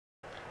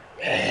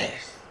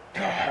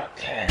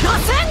Ishkoten.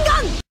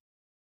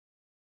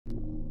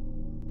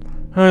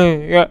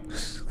 Hey,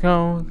 yes,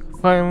 come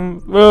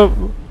find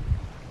love.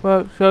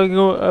 But so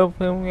you up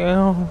him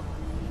now.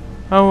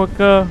 I will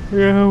go,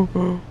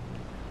 you.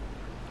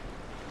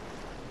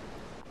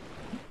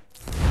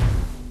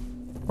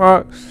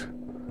 Rocks.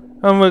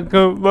 I'm gonna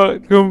go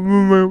back to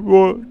my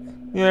work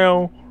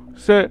now.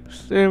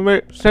 Sex and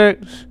make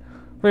sex.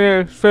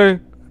 We're so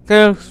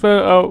transfer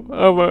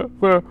over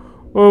for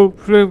all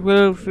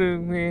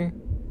privilege.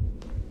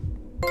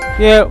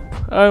 Yep,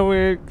 I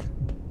will.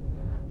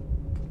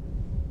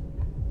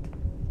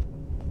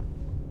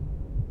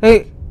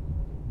 Hey,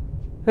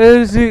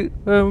 is it,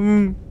 I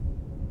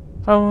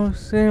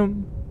was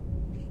him.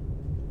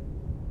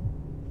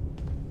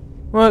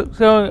 What's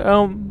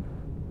on,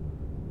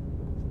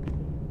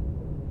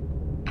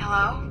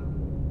 Hello?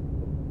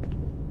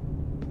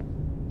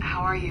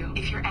 How are you?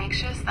 If you're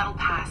anxious, that'll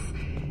pass.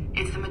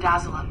 It's the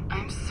midazolam.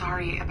 I'm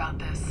sorry about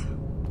this,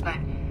 but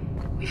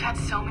we've had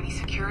so many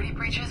security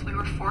breaches, we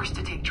were forced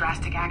to take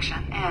drastic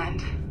action,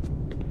 and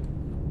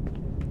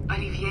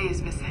Olivier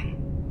is missing.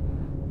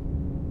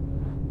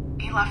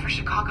 He left for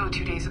Chicago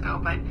 2 days ago,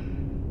 but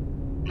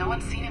no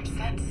one's seen him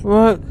since.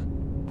 what?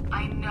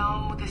 I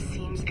know this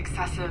seems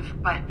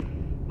excessive, but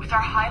with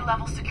our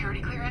high-level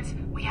security clearance,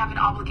 we have an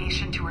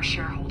obligation to our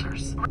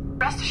shareholders.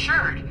 Rest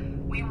assured,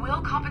 we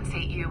will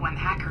compensate you when the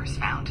hacker is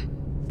found.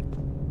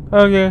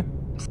 Okay,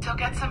 So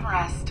get some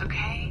rest,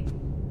 okay?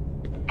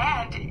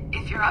 And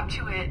if you're up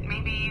to it,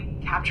 maybe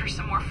capture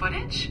some more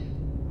footage?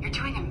 You're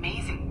doing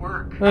amazing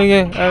work.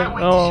 okay, Can't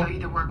wait to show you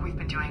the work we've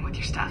been doing with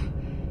your stuff.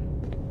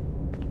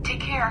 Take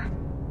care.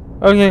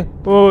 okay,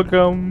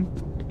 welcome.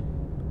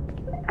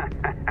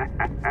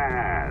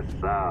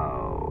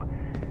 So,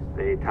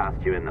 they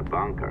tossed you in the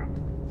bunker.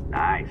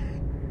 Nice.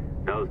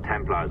 Those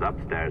Templars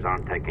upstairs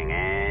aren't taking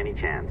any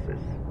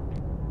chances.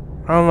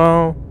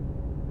 Hello.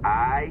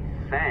 I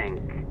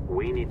think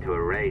we need to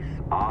erase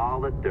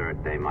all the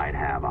dirt they might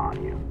have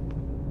on you.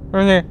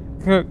 Okay,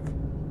 good.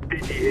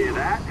 Did you hear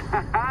that?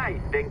 I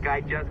think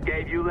I just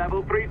gave you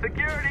level 3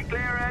 security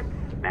clearance.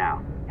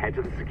 Now, head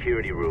to the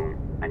security room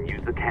and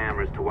use the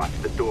cameras to watch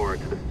the door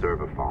to the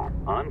server farm.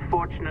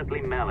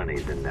 Unfortunately,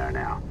 Melanie's in there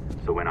now.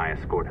 So when I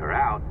escort her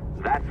out,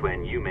 that's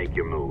when you make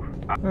your move.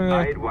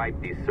 I'd wipe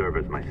these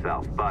servers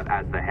myself, but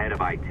as the head of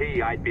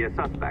IT, I'd be a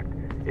suspect.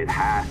 It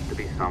has to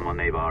be someone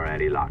they've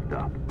already locked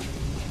up.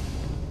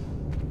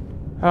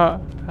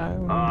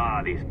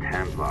 These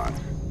Templars.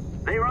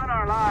 They run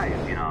our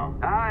lives, you know.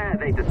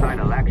 They decide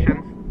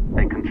elections,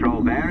 they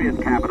control various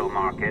capital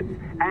markets,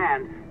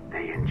 and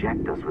they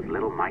inject us with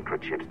little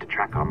microchips to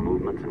track our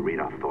movements and read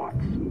our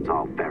thoughts. It's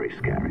all very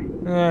scary.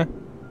 Yeah.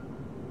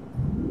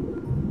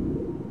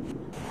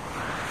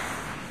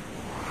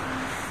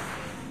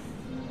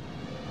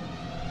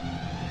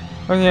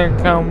 Okay,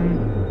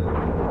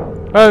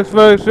 come. That's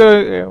very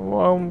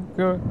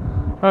good.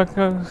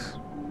 Because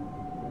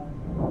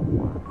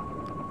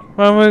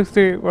let me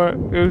see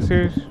what this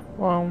is.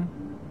 Oh,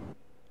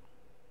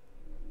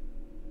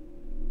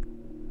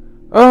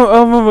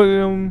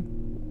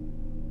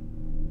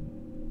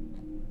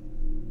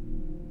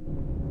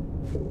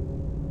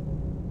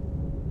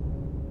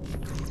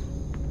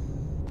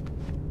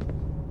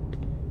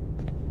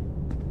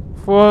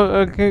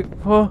 for a kick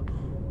for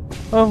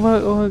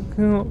my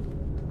god.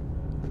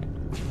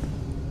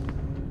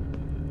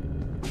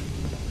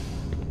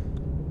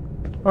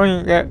 Oh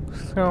yeah,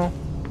 so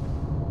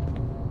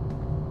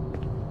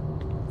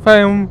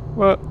film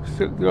what's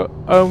the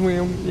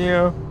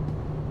yeah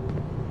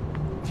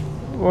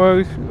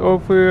was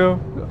over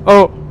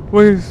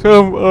with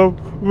some of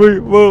we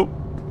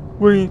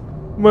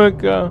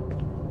make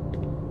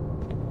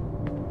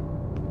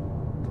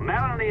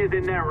Melanie is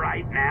in there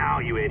right now,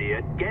 you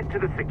idiot. Get to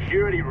the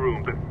security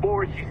room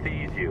before she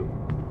sees you.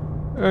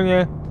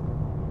 okay.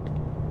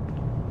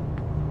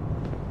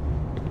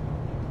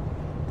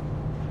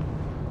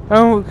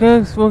 I'm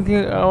just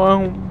looking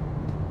around.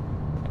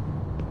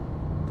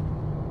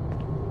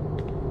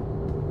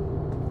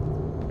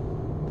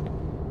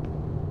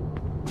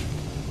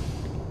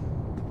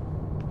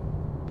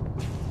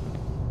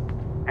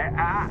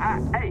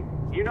 Hey,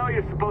 you know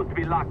you're supposed to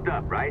be locked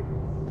up, right?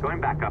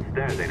 Going back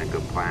upstairs ain't a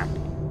good plan.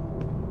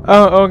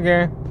 Oh,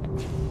 okay.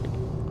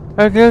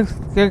 I just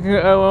thinking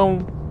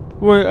around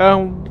where I.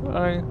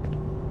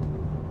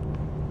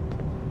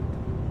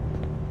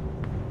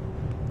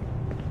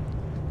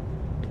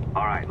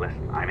 Alright,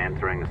 listen, I'm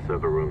entering the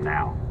server room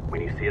now.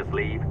 When you see us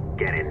leave,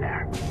 get in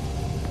there.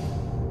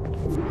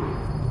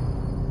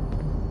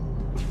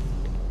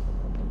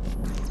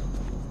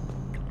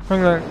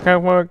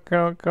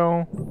 Okay,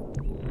 go.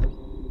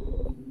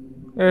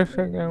 Yes,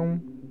 I go.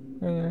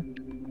 Yeah.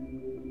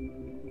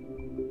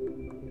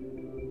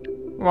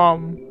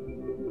 Mom.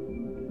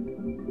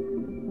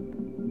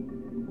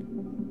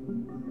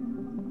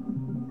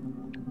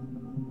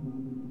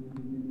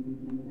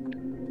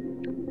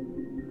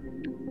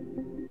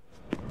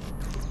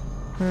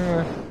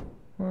 Yeah.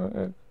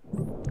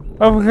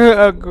 I'm here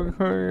at the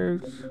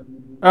college.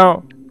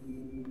 Oh.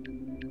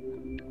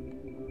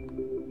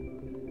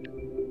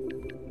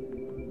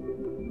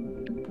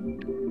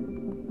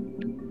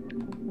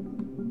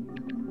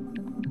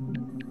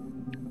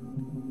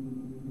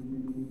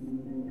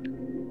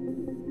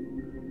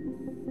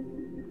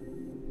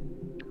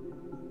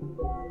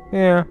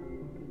 Yeah.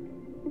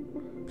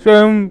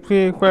 Some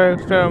prefer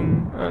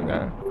some.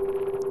 Okay.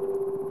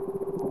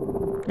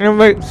 It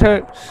makes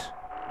sense.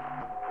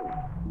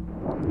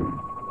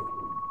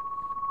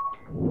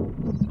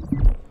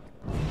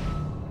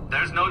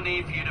 There's no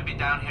need for you to be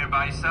down here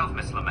by yourself,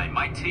 Miss LeMay.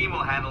 My team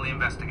will handle the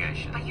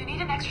investigation. But you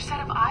need an extra set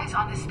of eyes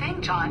on this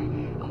thing,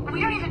 John.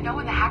 We don't even know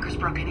when the hackers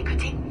broke in. It could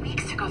take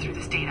weeks to go through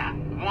this data.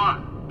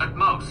 One, at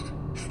most.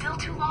 Still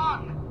too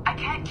long. I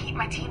can't keep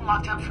my team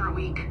locked up for a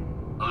week.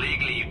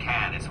 Legally you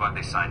can, it's what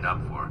they signed up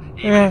for.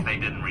 Even Yeah. if they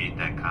didn't read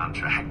their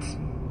contracts.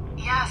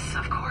 Yes,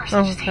 of course.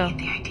 I just hate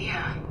the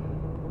idea.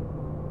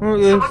 Who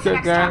So is what's the the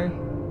next guy? step?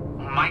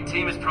 My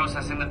team is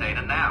processing the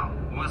data now.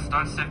 We'll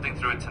start sifting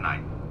through it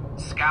tonight.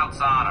 Scouts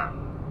honor.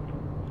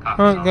 Coffee's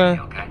on Okay. me,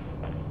 okay?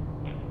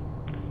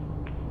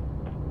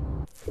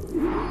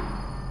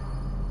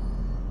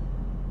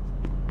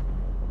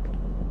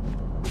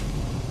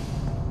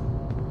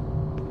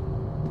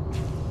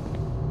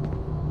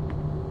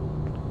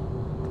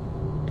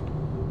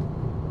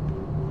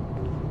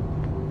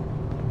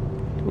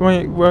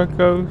 Wait, where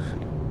goes?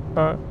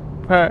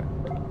 Pat.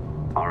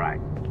 Alright.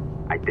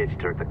 I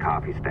ditched her at the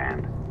coffee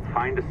stand.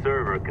 Find a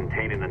server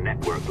containing the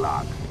network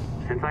logs.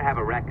 Since I have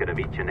a record of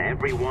each and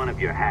every one of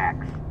your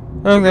hacks,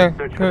 Okay.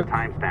 search for the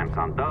timestamps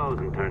on those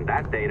and turn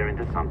that data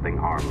into something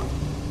harmless.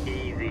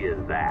 Easy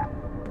as that.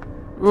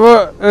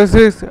 What is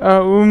this?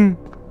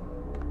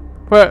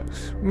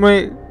 Press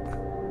me.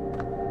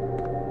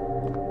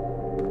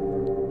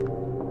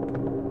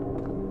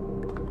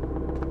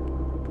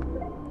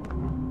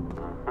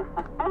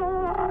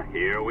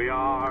 Here we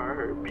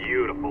are.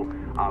 Beautiful.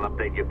 I'll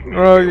update your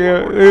community. Oh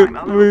yeah, one more it's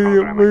time. A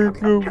little program I really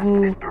cooked up just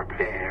for this beautiful. purpose.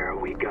 There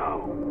we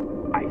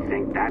go. I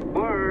think that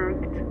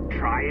worked.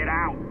 Try it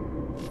out.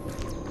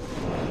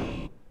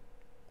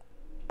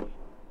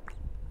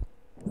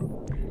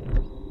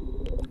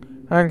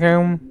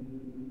 Okay.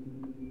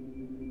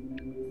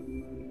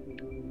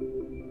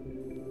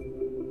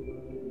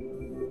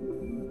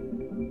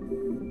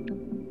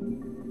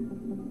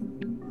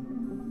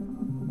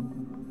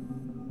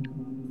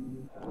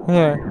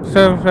 Yeah,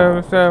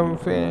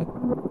 something.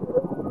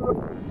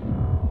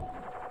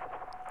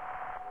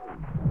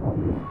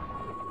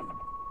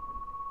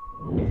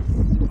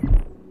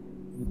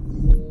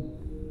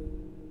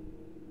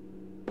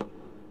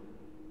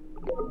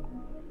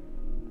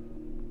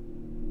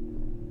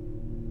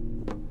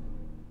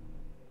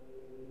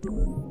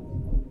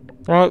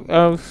 What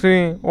I've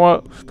seen,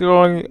 what's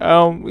going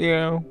on,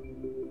 yeah.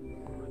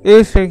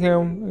 It's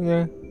him,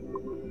 yeah.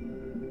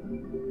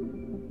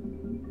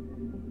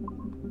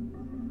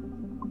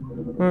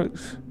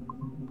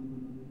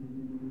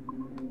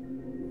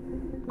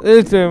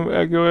 It's him,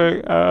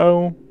 actually,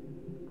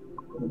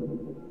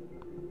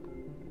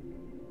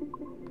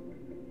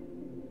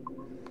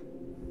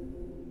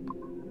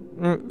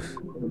 Oops.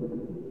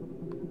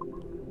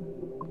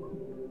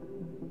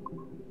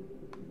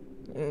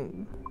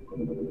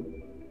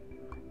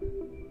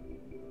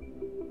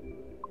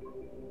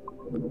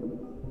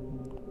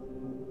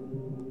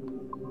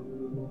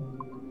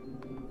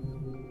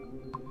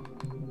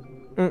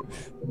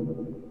 Oops.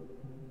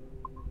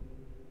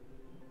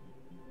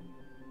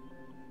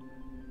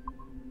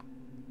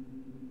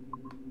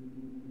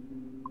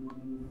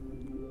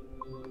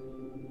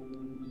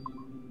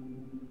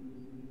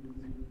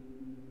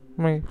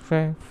 My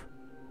faith.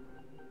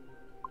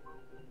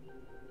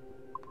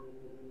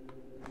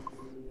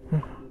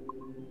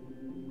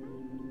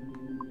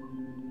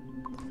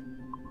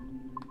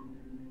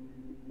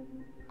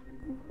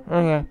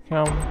 Okay,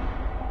 come.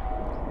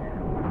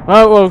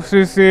 I love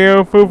to see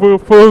a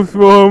first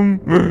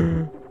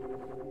one.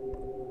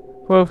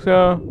 First,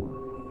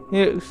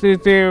 yeah,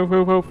 sit there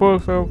for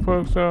first,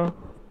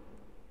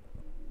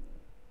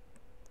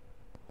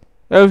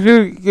 I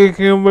should get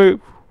him with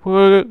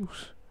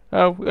products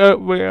up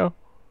there.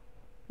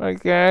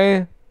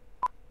 Okay.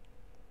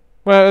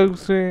 What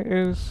else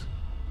is.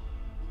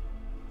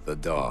 The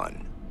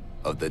dawn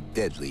of the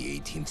deadly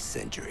 18th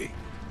century.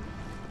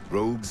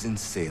 Rogues and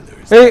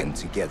sailors band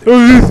together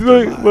This to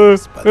their like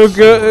lives by the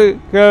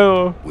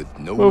sword, with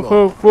no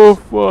law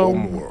or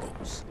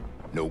morals,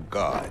 no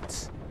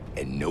gods,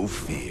 and no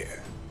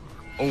fear.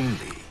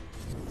 Only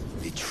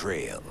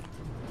betrayal,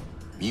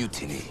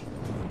 mutiny,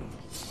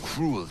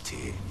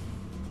 cruelty,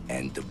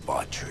 and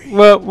debauchery.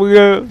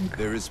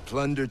 There is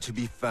plunder to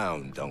be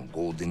found on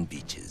golden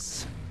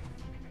beaches.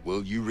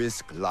 Will you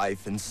risk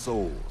life and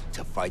soul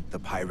to fight the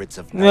pirates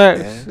of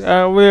Nightmares? Yes,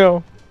 I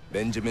will.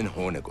 Benjamin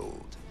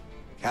Hornigold,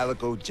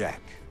 Calico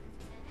Jack,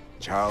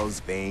 Charles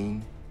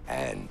Vane,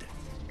 and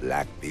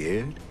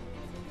Blackbeard?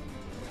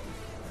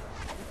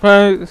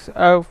 Pirates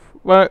of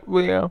what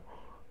will.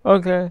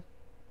 Okay.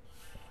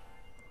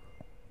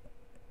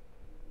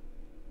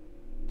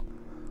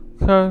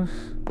 Cause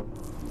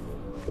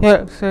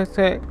yes, that's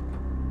it.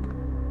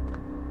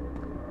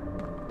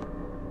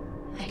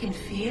 I can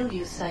feel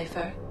you,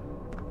 Cypher.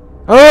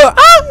 Oh,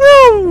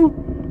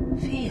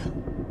 Feel.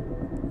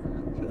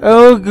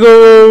 I'll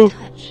go.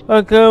 Touch.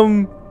 I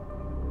come.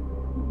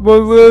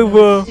 Though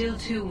Whatever. still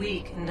too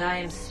weak, and I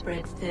am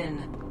spread thin.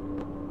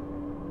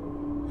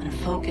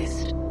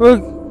 unfocused.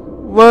 Look,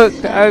 I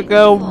Static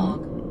go.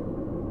 fog,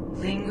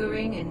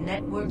 lingering in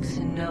networks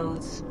and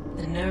nodes,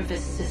 the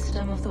nervous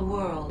system of the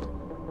world.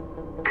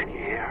 Can you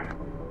hear?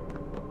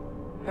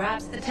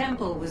 Perhaps the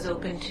temple was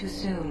opened too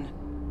soon,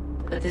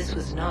 but this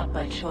was not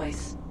by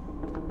choice.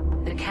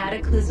 The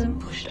cataclysm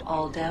pushed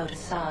all doubt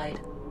aside.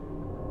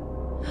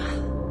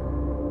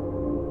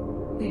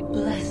 We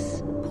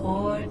bless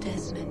poor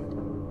Desmond,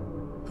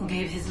 who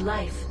gave his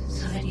life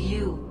so that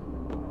you,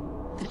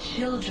 the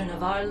children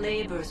of our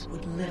labors,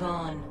 would live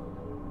on,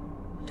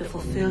 to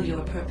fulfill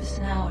your purpose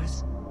in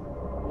ours,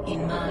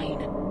 in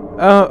mine.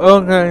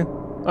 Oh, okay.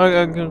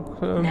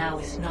 Now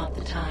is not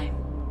the time.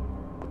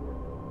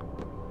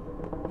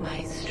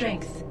 My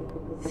strength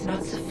is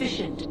not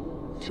sufficient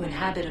to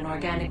inhabit an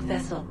organic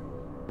vessel.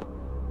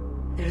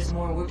 There is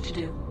more work to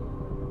do,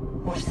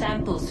 more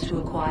samples to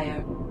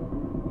acquire,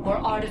 more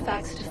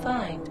artifacts to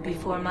find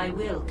before my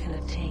will can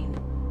obtain.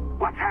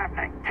 What's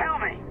happening? Tell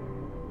me!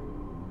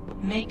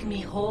 Make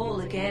me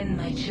whole again,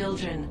 my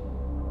children,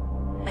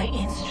 my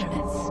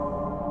instruments.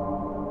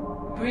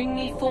 Bring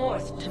me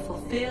forth to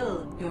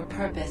fulfill your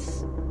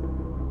purpose.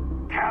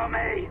 Tell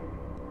me!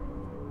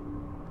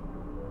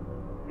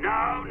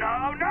 No,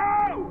 no,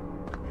 no!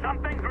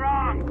 Something's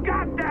wrong!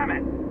 God damn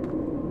it!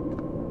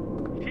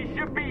 She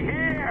should be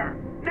here!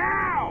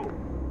 Now!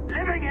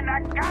 Living in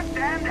that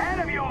goddamned head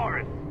of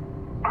yours!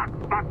 Fuck,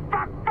 fuck,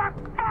 fuck, fuck,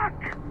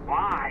 fuck!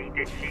 Why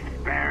did she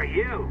spare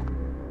you?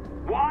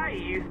 Why are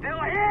you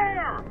still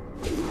here?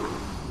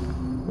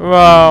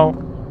 Wow.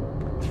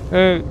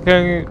 Hey,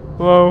 can you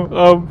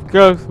blow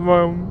ghost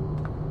mom?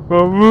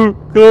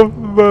 Ghost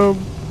mom.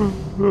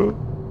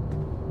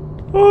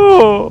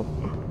 Oh,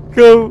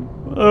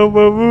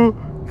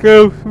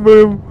 ghost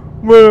mom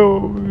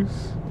moves.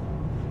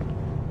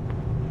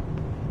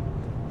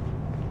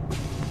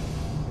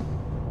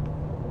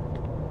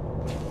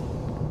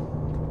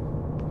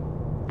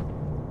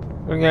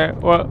 Okay,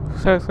 what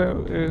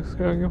Cecil is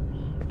going to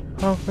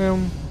help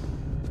him.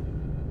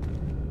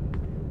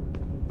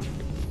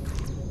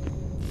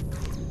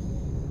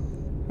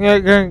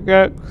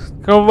 Yeah,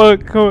 come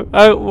on,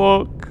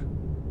 outlook.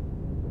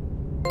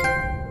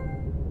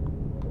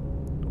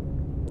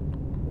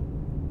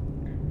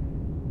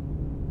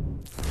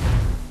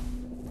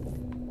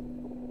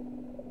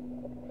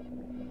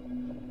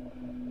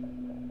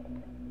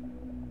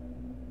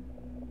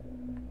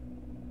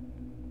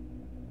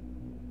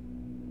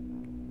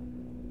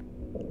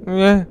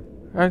 Yeah,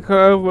 I can't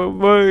have my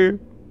money.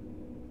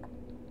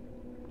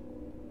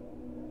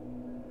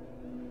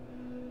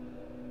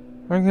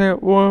 I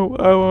can't walk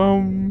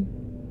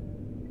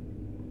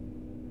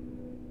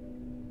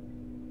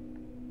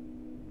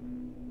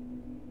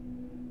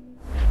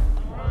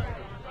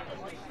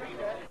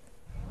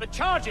The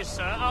charges,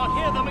 sir, I'll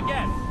hear them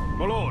again.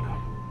 My lord,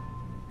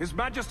 His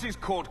Majesty's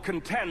court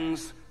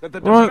contends that the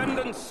What?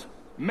 defendants,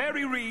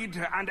 Mary Read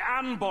and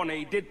Anne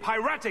Bonny, did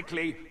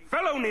piratically,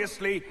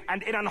 feloniously,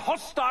 and in an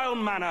hostile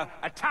manner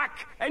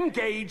attack,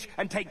 engage,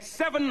 and take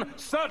 7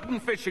 certain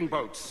fishing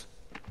boats.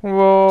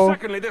 Whoa.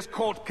 Secondly, this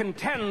court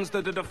contends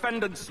that the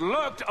defendants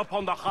lurked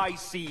upon the high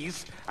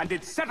seas and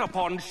did set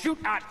upon, shoot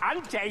at,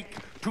 and take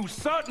 2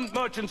 certain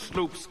merchant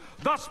sloops,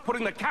 thus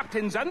putting the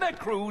captains and their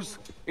crews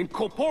in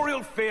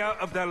corporeal fear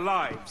of their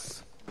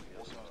lives.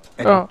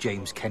 Edward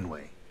James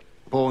Kenway,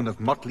 born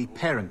of motley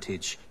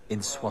parentage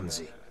in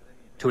Swansea,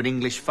 to an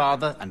English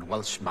father and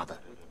Welsh mother.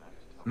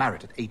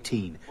 Married at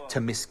 18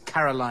 to Miss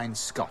Caroline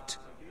Scott,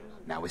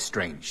 now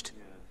estranged.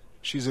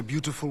 She's a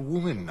beautiful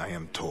woman, I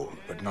am told,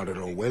 but not at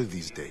all well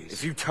these days.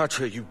 If you touch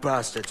her, you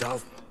bastards, I'll...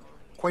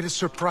 Quite a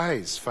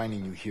surprise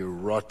finding you here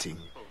rotting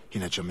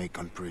in a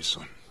Jamaican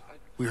prison.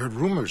 We heard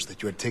rumors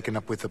that you had taken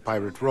up with the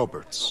pirate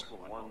Roberts.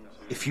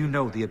 If you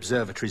know the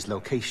observatory's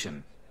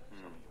location,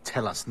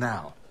 tell us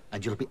now,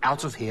 and you'll be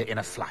out of here in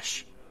a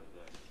flash.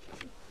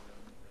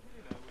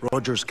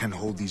 Rogers can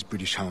hold these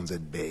British hounds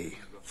at bay,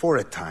 for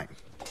a time.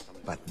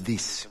 But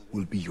this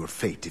will be your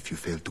fate if you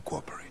fail to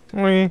cooperate.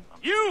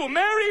 You,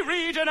 Mary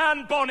Read and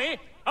Anne Bonny,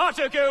 are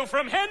to go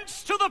from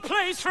hence to the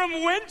place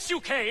from whence you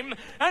came,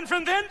 and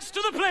from thence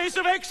to the place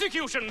of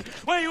execution,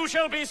 where you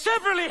shall be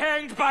severally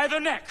hanged by the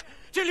neck,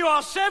 till you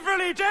are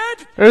severally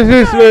dead. May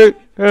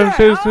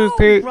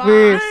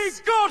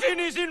God in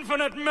his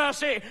infinite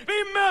mercy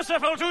be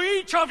merciful to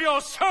each of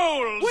your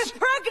souls. We're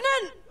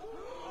pregnant!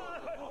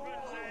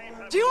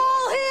 Do you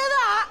all hear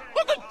that?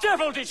 What the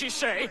devil did she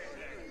say?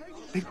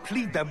 They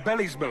plead their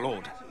bellies, my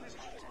lord.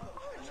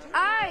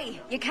 Aye,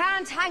 you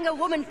can't hang a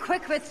woman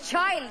quick with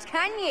child,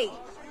 can ye?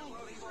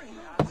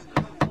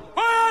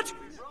 Quiet!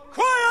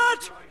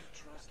 Quiet!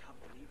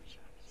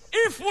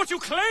 If what you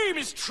claim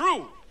is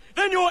true,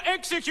 then your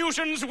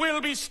executions will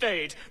be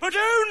stayed, but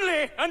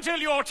only until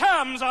your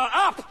terms are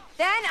up.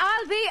 Then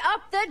I'll be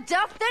up the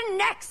duff the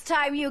next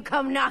time you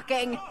come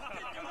knocking.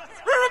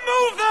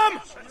 Remove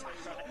them!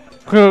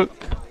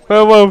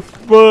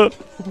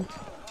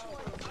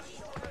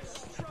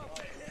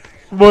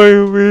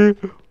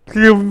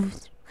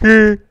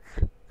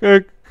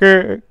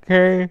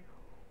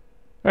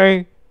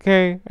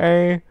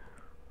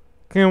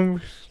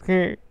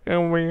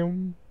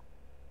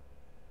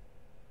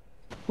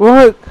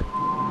 What?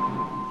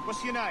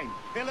 What's your name?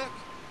 Pillock?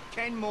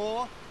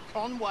 Kenmore?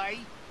 Conway?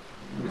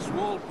 It's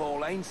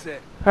Walpole, ain't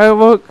it? Hey,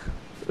 look.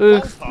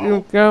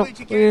 Walpole? Where'd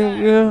you get that?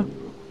 Yeah. And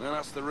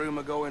that's the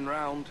rumour going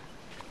round.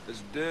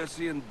 As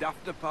dirty and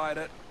daft a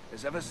pirate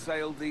as ever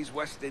sailed these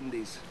West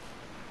Indies.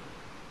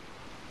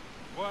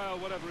 Well,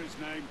 whatever his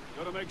name,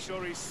 gotta make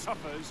sure he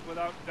suffers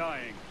without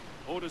dying.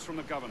 Orders from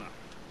the governor.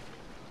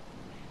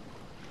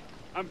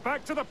 And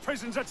back to the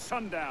prisons at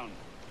sundown.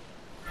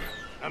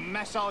 And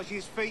massage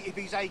his feet if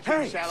he's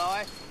aching, shall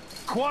I?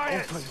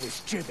 Quiet! Open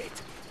this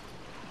gibbet.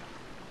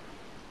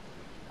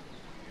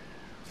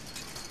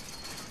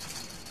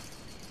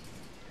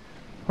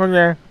 Oh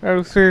yeah,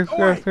 I'll see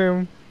that's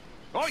him.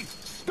 Oi!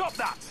 Stop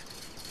that!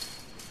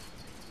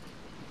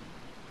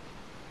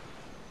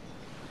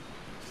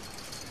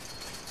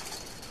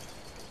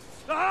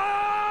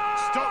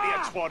 Stop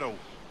your twaddle.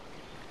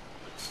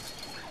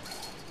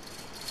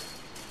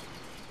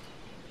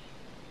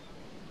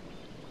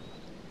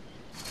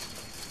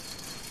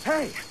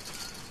 Hey!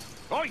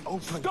 Oi!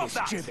 Open Stop this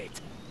that!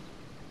 gibbet.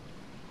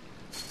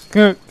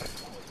 Good.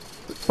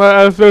 But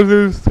I'm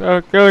supposed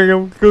to killing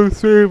him to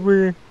save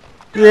me.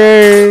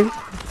 Yay!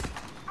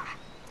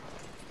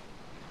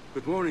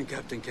 Good morning,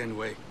 Captain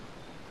Kenway.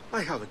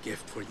 I have a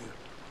gift for you.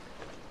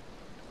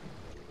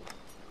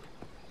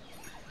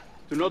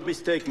 Do not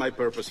mistake my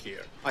purpose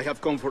here. I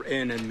have come for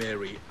Anne and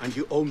Mary, and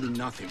you owe me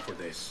nothing for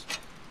this.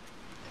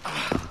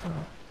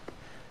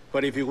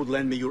 But if you would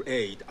lend me your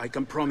aid, I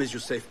can promise you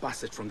safe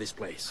passage from this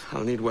place.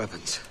 I'll need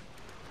weapons.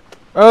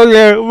 Oh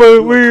yeah, You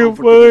are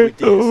comfortable with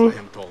this, I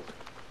am told.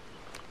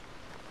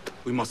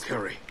 We must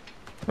hurry.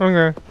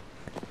 Okay.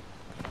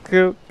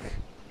 Good.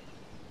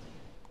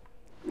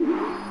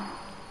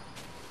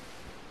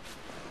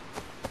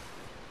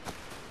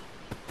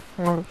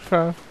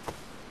 Okay.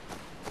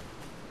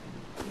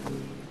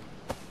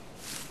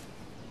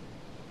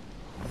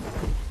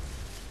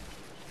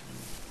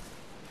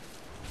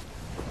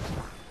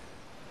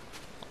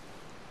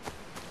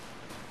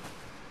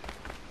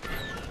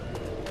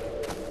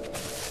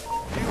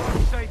 You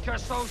won't take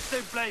us so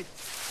simply.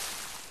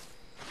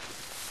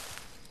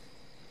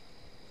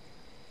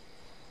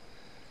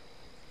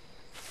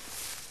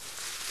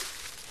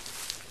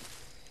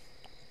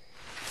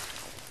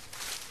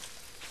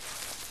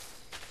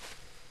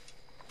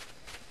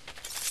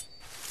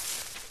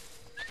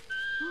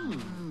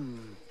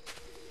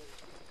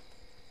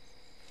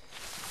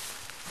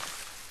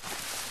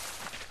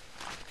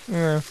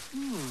 Yeah.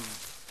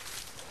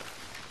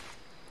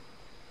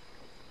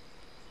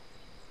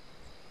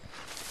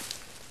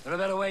 There are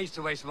better ways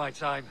to waste my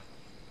time.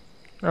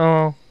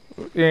 Oh,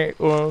 yeah, it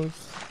was.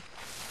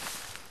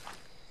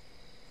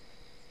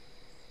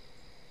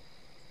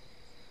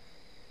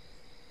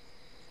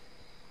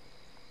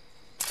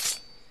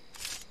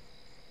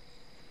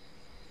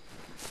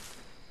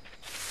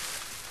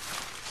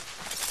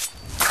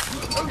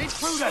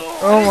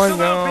 Oh my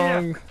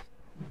god.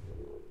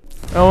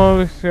 I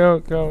want to see how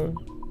it goes.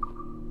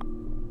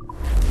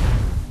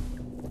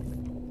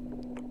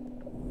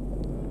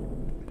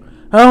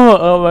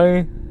 Oh,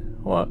 okay.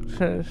 Watch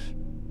this.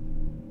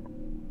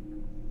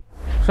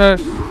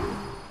 Says,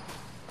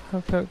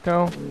 how can it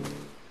go?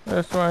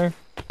 This way.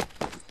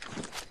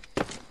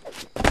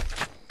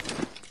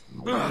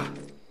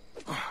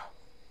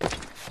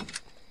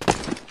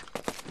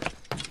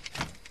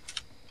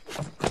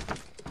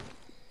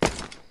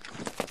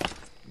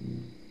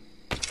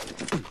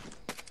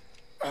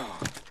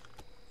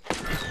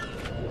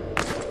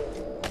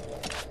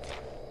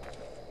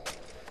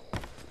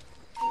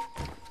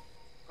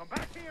 Come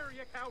back here,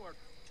 you coward!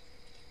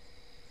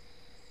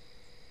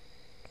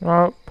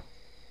 Up.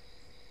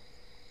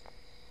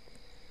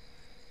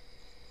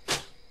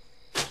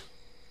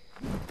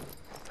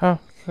 Oh,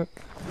 kick.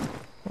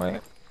 Wait.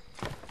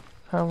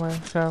 How am I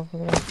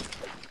shoveling?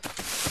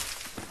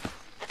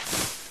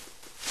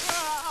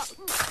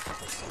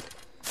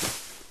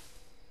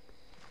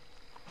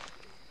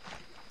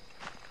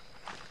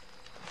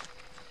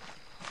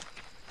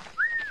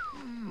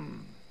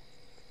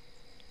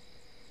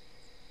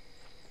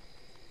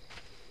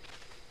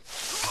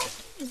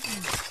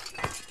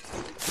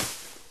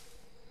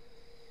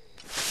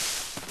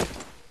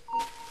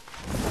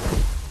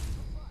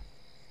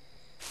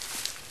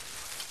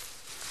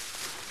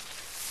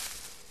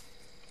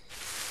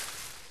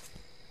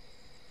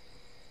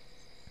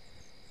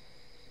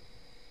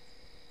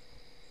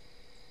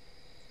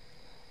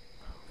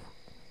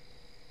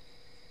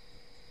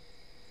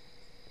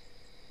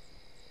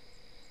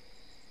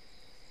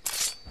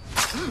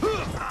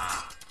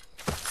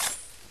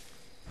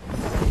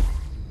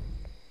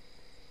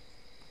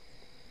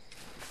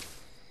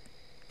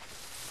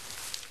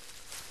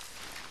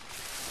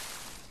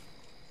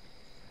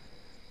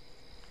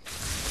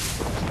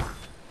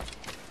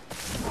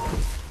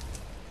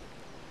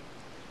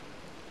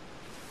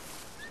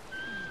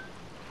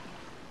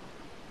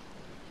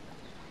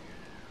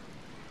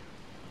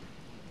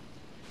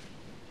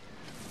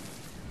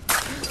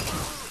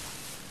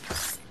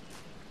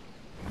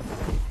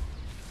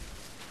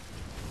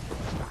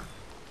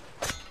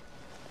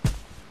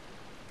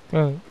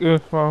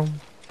 Yes,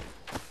 Mom.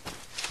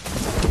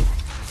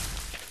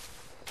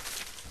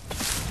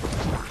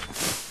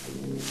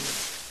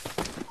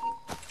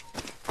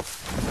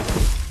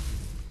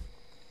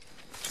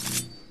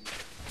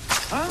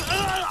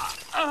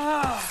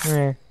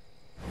 Yeah.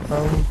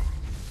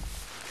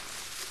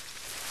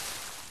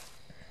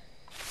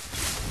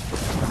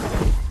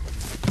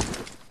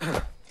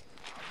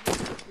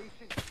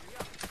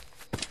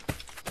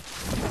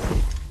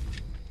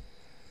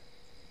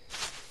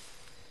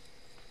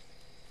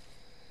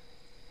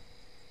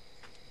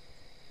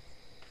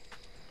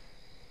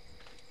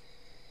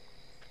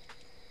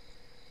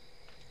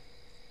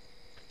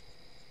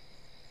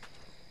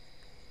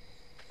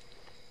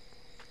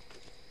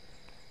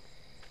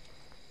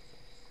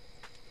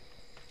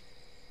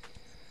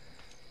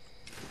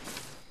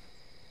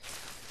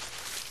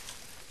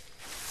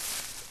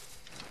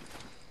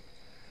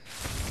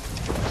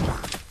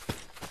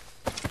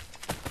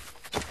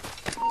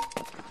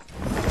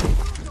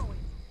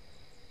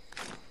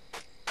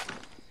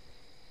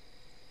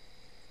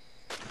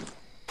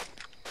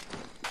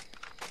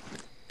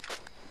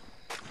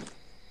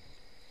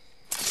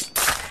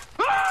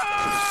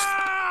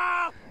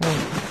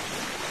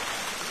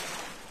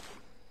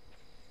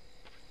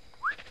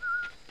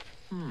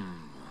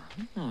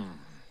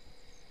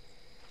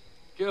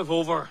 Give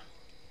over.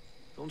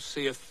 Don't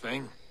see a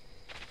thing.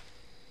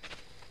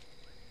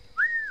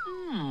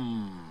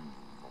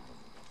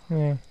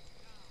 Yeah.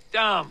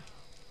 Damn.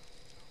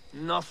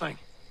 Nothing.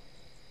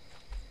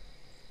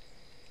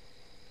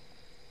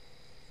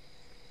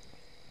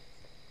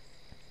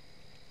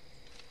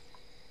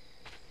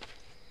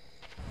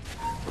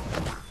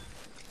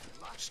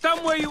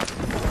 Stand where you...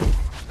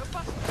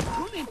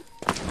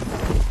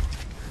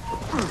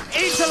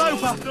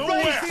 Interloper!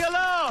 Raise the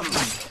alarm!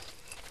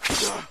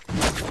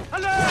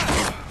 Alert!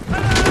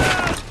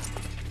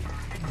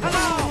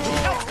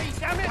 Help me,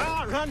 damn it!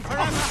 Can't run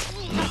forever!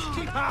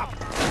 Keep up!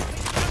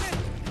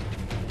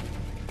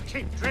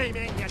 Keep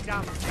dreaming, you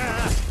dumb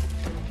cur!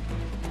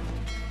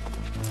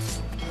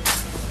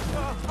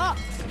 Up!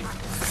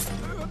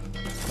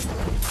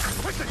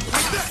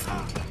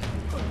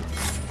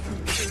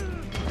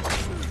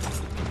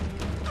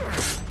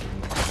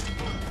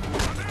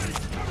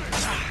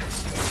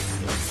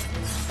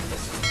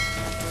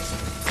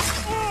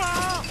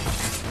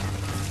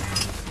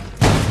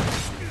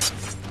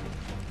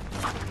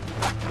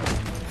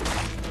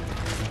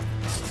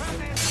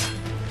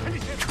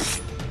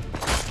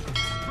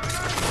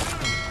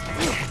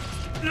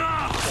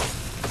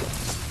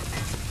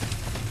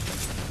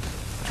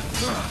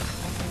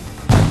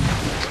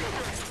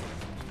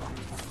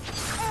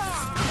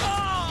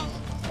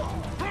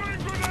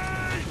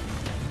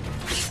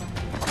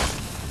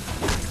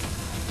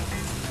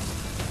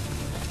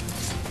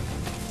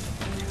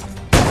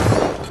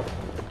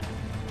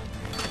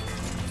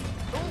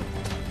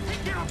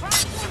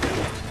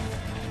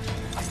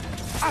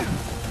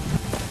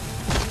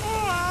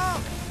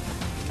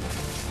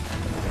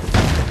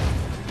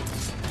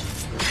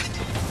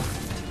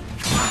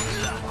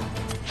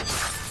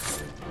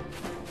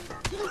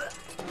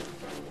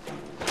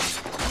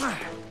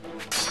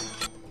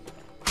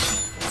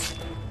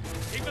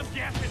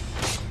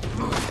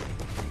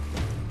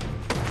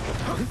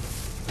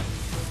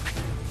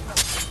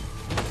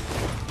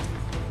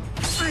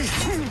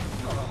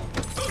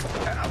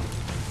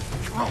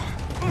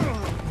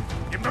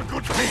 Give him a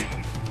good beat.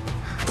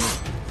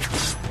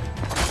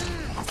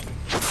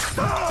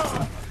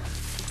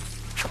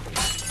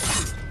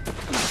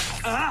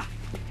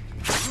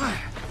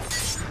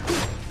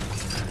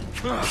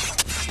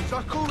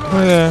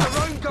 Oh yeah.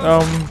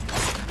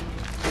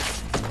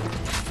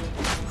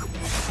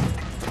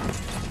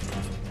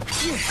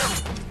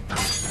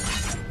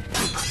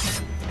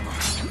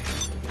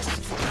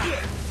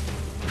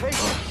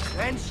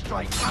 Then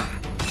straight.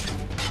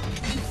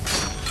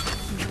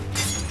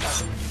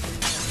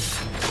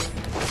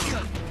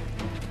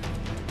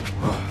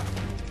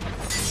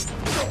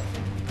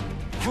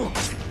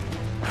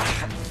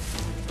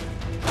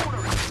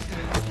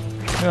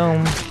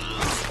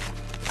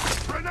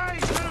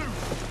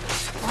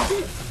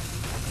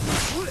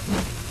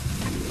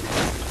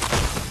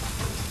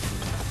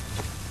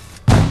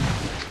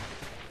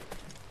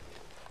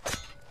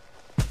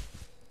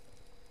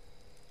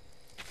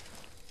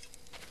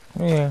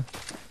 Yeah.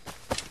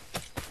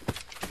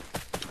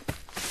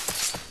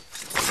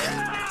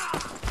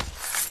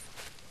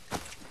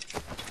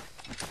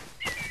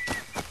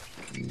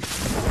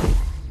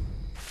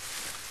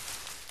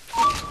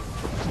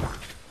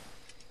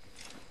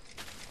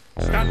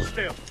 Stand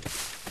still.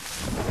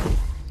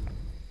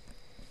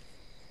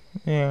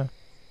 Yeah.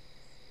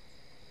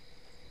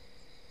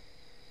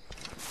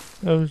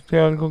 Those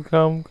jungle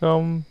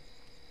come.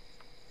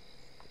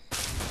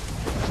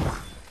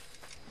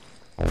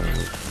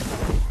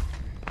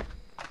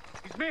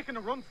 He's making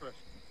a run for it.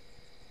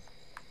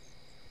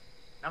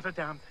 Not a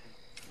damn thing.